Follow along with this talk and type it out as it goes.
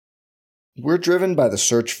We're driven by the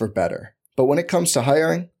search for better. But when it comes to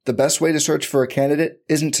hiring, the best way to search for a candidate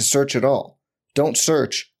isn't to search at all. Don't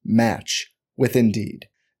search, match with Indeed.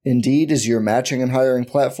 Indeed is your matching and hiring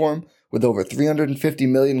platform with over 350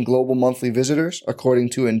 million global monthly visitors,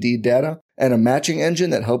 according to Indeed data, and a matching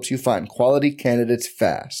engine that helps you find quality candidates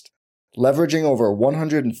fast. Leveraging over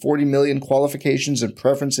 140 million qualifications and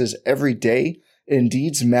preferences every day,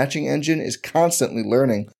 Indeed's matching engine is constantly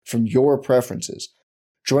learning from your preferences.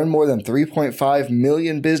 Join more than 3.5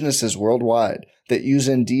 million businesses worldwide that use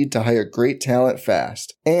Indeed to hire great talent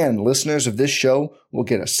fast. And listeners of this show will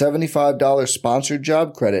get a $75 sponsored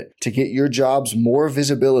job credit to get your jobs more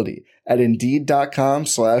visibility at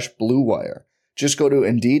Indeed.com/Blue Wire. Just go to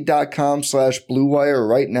Indeed.com/Blue Wire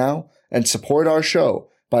right now and support our show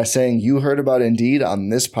by saying you heard about Indeed on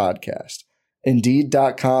this podcast.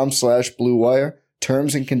 Indeed.com/Blue Wire.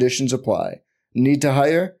 Terms and conditions apply. Need to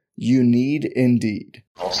hire? You need Indeed.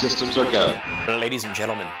 All systems are go. Ladies and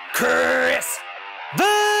gentlemen, Chris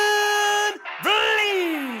Van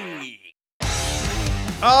Vliet.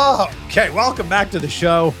 Oh, okay. Welcome back to the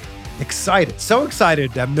show. Excited. So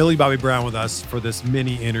excited to have Millie Bobby Brown with us for this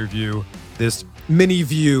mini interview, this mini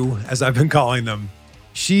view, as I've been calling them.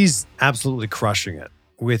 She's absolutely crushing it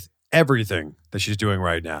with everything that she's doing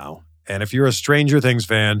right now. And if you're a Stranger Things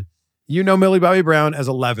fan, you know Millie Bobby Brown as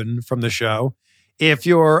Eleven from the show. If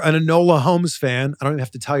you're an Enola Holmes fan, I don't even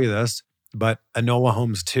have to tell you this, but Enola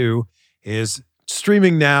Holmes 2 is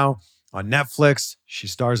streaming now on Netflix. She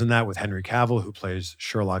stars in that with Henry Cavill, who plays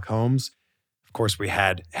Sherlock Holmes. Of course, we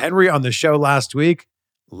had Henry on the show last week.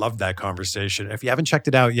 Loved that conversation. If you haven't checked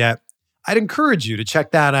it out yet, I'd encourage you to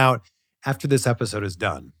check that out after this episode is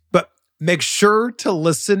done. But make sure to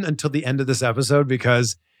listen until the end of this episode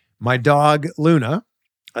because my dog, Luna,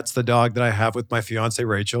 that's the dog that I have with my fiance,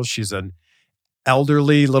 Rachel. She's an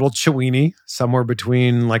elderly little Chiweenie, somewhere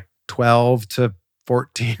between like 12 to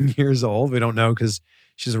 14 years old. We don't know because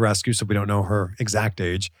she's a rescue, so we don't know her exact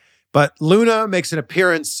age. But Luna makes an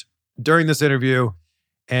appearance during this interview,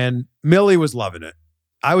 and Millie was loving it.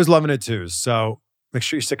 I was loving it too, so make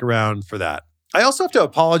sure you stick around for that. I also have to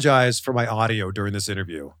apologize for my audio during this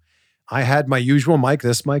interview. I had my usual mic,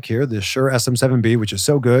 this mic here, the Shure SM7B, which is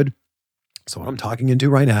so good. So what I'm talking into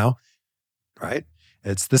right now, right?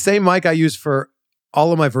 It's the same mic I use for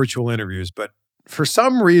all of my virtual interviews, but for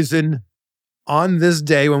some reason, on this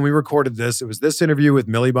day when we recorded this, it was this interview with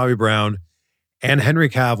Millie Bobby Brown and Henry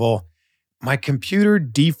Cavill, my computer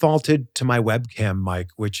defaulted to my webcam mic,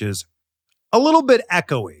 which is a little bit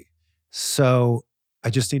echoey. So I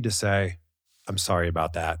just need to say, I'm sorry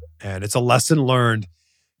about that. And it's a lesson learned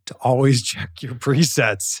to always check your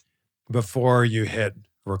presets before you hit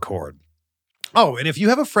record. Oh, and if you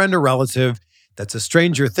have a friend or relative that's a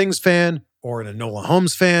Stranger Things fan or an Enola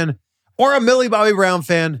Holmes fan or a Millie Bobby Brown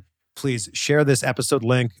fan, please share this episode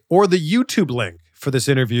link or the YouTube link for this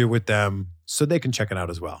interview with them so they can check it out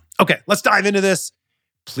as well. Okay, let's dive into this.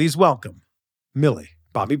 Please welcome Millie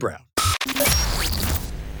Bobby Brown.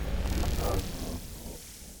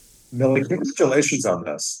 Millie, congratulations on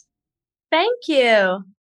this. Thank you.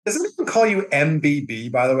 Does anyone call you MBB,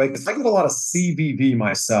 by the way? Because I get a lot of CBB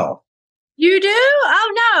myself. You do?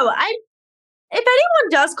 Oh, no. If anyone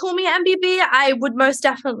does call me MBB, I would most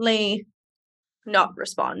definitely not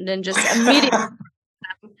respond and just immediately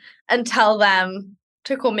and tell them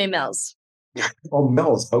to call me Mills. Oh,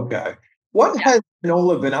 Mills. Okay. What has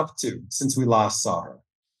Enola been up to since we last saw her?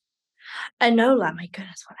 Enola, my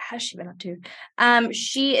goodness, what has she been up to?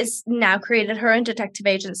 She is now created her own detective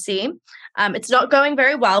agency. It's not going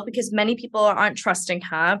very well because many people aren't trusting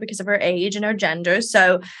her because of her age and her gender.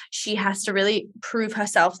 So she has to really prove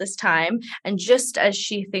herself this time. And just as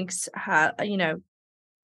she thinks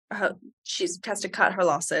she has to cut her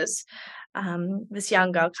losses, this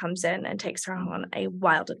young girl comes in and takes her on a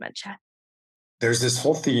wild adventure. There's this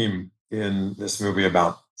whole theme in this movie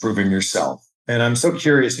about proving yourself. And I'm so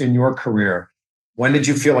curious, in your career, when did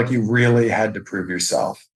you feel like you really had to prove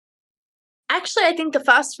yourself? Actually, I think the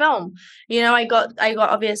first film, I got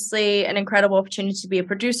obviously an incredible opportunity to be a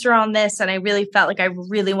producer on this. And I really felt like I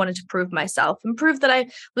really wanted to prove myself and prove that I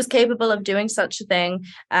was capable of doing such a thing,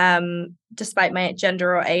 despite my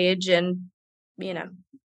gender or age. And,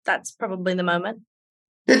 that's probably the moment.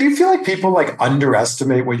 Yeah, do you feel like people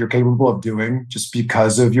underestimate what you're capable of doing just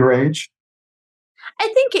because of your age? I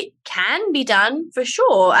think it can be done for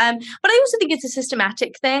sure. But I also think it's a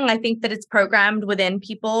systematic thing. I think that it's programmed within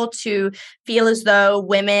people to feel as though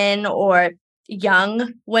women or,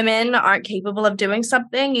 young women aren't capable of doing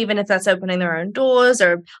something, even if that's opening their own doors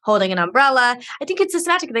or holding an umbrella. I think it's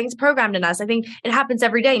systematic. I think it's programmed in us. I think it happens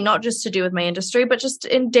every day, not just to do with my industry, but just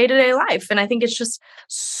in day-to-day life. And I think it's just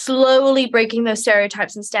slowly breaking those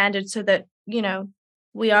stereotypes and standards so that,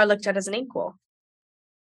 we are looked at as an equal.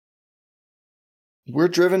 We're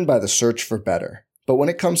driven by the search for better. But when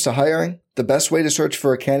it comes to hiring, the best way to search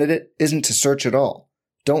for a candidate isn't to search at all.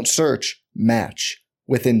 Don't search, match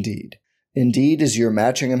with Indeed. Indeed is your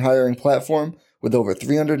matching and hiring platform with over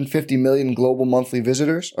 350 million global monthly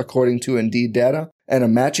visitors, according to Indeed data, and a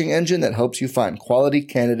matching engine that helps you find quality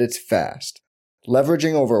candidates fast.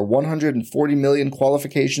 Leveraging over 140 million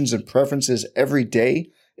qualifications and preferences every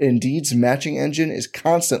day, Indeed's matching engine is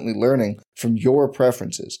constantly learning from your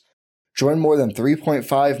preferences. Join more than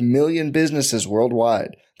 3.5 million businesses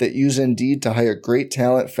worldwide that use Indeed to hire great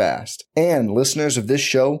talent fast. And listeners of this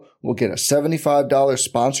show will get a $75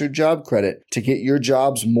 sponsored job credit to get your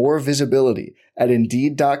jobs more visibility at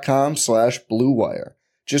Indeed.com/Blue Wire.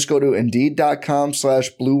 Just go to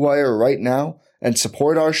Indeed.com/Blue Wire right now and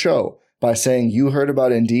support our show by saying you heard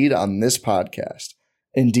about Indeed on this podcast.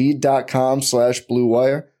 Indeed.com/Blue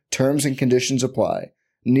Wire. Terms and conditions apply.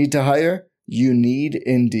 Need to hire? You need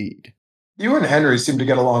Indeed. You and Henry seem to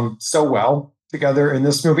get along so well together in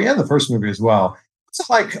this movie and the first movie as well. What's it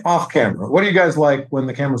like off camera? What do you guys like when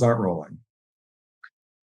the cameras aren't rolling?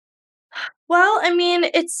 Well, I mean,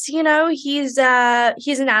 it's, he's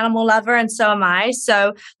an animal lover and so am I.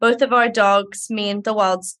 So both of our dogs mean the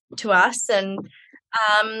world to us. And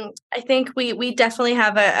I think we definitely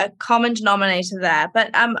have a common denominator there. But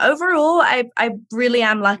overall, I really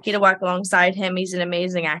am lucky to work alongside him. He's an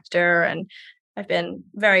amazing actor, and I've been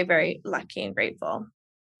very, very lucky and grateful.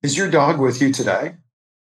 Is your dog with you today?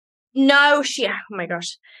 No, oh my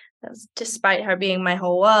gosh, despite her being my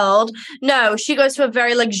whole world. No, she goes to a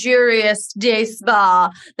very luxurious day spa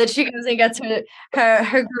that she goes and gets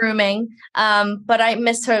her grooming. But I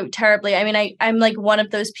miss her terribly. I mean, I'm like one of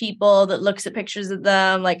those people that looks at pictures of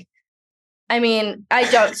them. Like, I mean, I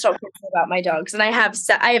don't stop thinking about my dogs, and I have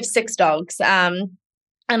 6 dogs.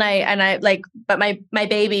 And I like, but my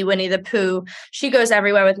baby Winnie the Pooh, she goes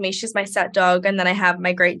everywhere with me. She's my set dog. And then I have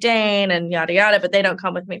my Great Dane and yada yada, but they don't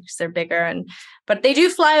come with me because they're bigger. But they do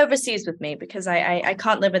fly overseas with me because I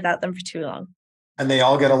can't live without them for too long. And they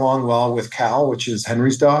all get along well with Cal, which is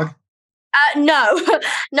Henry's dog? No,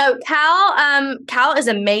 Cal is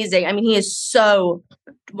amazing. I mean, he is so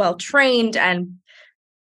well trained and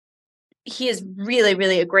he is really,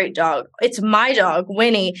 really a great dog. It's my dog,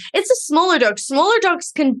 Winnie. It's a smaller dog. Smaller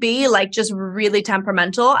dogs can be like just really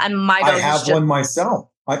temperamental, and my dog. I have one myself.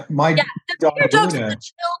 My dog, bigger dogs are the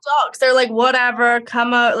chill dogs. They're like whatever,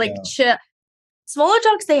 come out, like chill. Smaller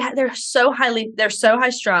dogs, they're so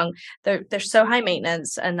high strung. They're so high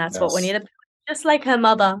maintenance, and that's what Winnie the just like her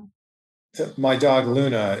mother. My dog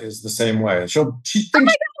Luna is the same way. She oh my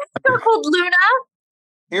God, it's called Luna.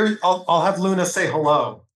 Here, I'll have Luna say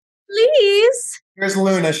hello. Please. Here's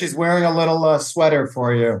Luna. She's wearing a little sweater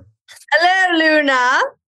for you. Hello, Luna.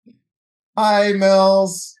 Hi,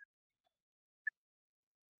 Mills.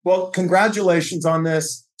 Well, congratulations on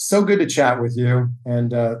this. So good to chat with you.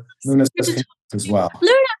 And Luna says as well.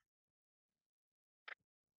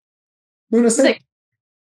 Luna said,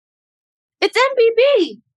 it's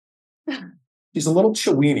MBB. She's a little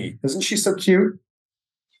Chewini. Isn't she so cute?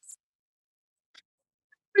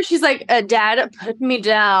 She's like, Dad, put me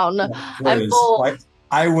down. I'm full.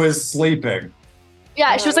 I was sleeping.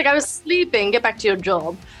 Yeah, she was like, I was sleeping. Get back to your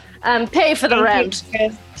job. Pay for the rent.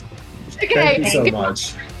 Okay. Thank you so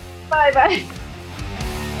much. Bye-bye.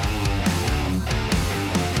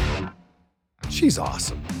 She's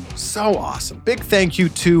awesome. So awesome. Big thank you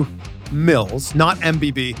to Mills, not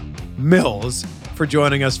MBB, Mills, for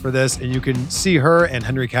joining us for this. And you can see her and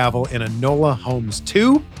Henry Cavill in Enola Holmes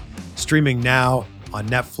 2, streaming now on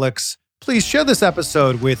Netflix. Please share this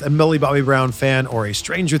episode with a Millie Bobby Brown fan or a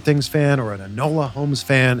Stranger Things fan or an Enola Holmes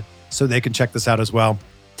fan so they can check this out as well.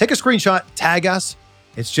 Take a screenshot, tag us.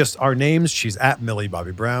 It's just our names. She's at Millie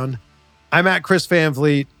Bobby Brown. I'm at Chris Van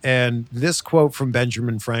Vliet, and this quote from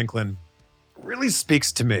Benjamin Franklin really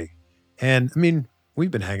speaks to me. And I mean,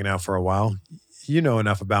 we've been hanging out for a while. You know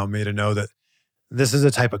enough about me to know that this is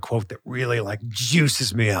a type of quote that really like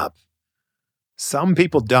juices me up. Some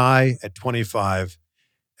people die at 25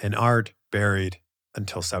 and aren't buried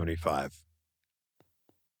until 75.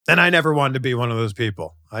 And I never wanted to be one of those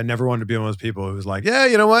people. I never wanted to be one of those people who was like, yeah,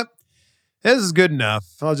 you know what? This is good enough.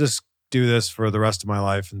 I'll just do this for the rest of my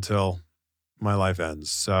life until my life ends.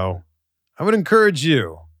 So I would encourage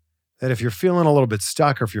you that if you're feeling a little bit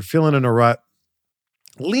stuck or if you're feeling in a rut,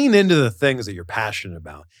 Lean into the things that you're passionate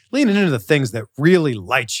about. Lean into the things that really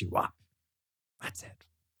light you up. That's it.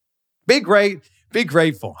 Be great. Be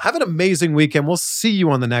grateful. Have an amazing weekend. We'll see you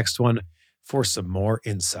on the next one for some more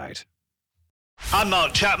insight. I'm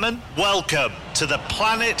Mark Chapman. Welcome to the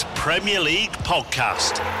Planet Premier League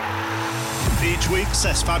podcast. Each week,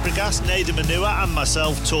 Cesc Fabregas, Nader Manua and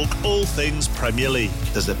myself talk all things Premier League.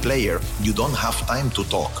 As a player, you don't have time to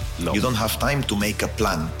talk. No. You don't have time to make a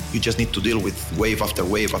plan. You just need to deal with wave after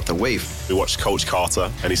wave after wave. We watched Coach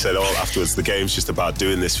Carter and he said, afterwards, the game's just about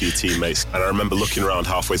doing this for your teammates. And I remember looking around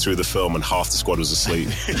halfway through the film and half the squad was asleep.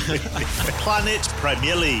 Planet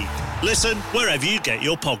Premier League. Listen wherever you get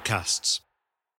your podcasts.